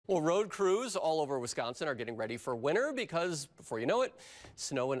Well, road crews all over Wisconsin are getting ready for winter because, before you know it,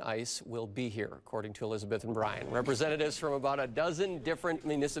 snow and ice will be here, according to Elizabeth and Brian. Representatives from about a dozen different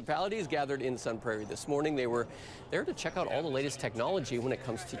municipalities gathered in Sun Prairie this morning. They were there to check out all the latest technology when it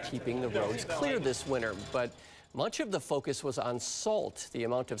comes to keeping the roads clear this winter. But much of the focus was on salt. The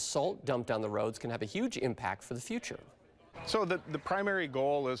amount of salt dumped on the roads can have a huge impact for the future. So the primary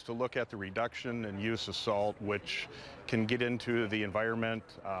goal is to look at the reduction and use of salt, which can get into the environment,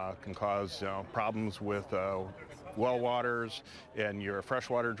 can cause problems with well waters and your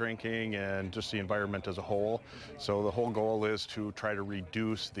freshwater drinking and just the environment as a whole. So the whole goal is to try to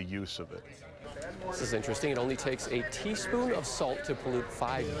reduce the use of it. This is interesting. It only takes a teaspoon of salt to pollute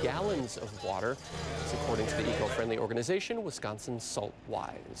 5 gallons of water. It's according to the eco-friendly organization Wisconsin Salt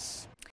Wise.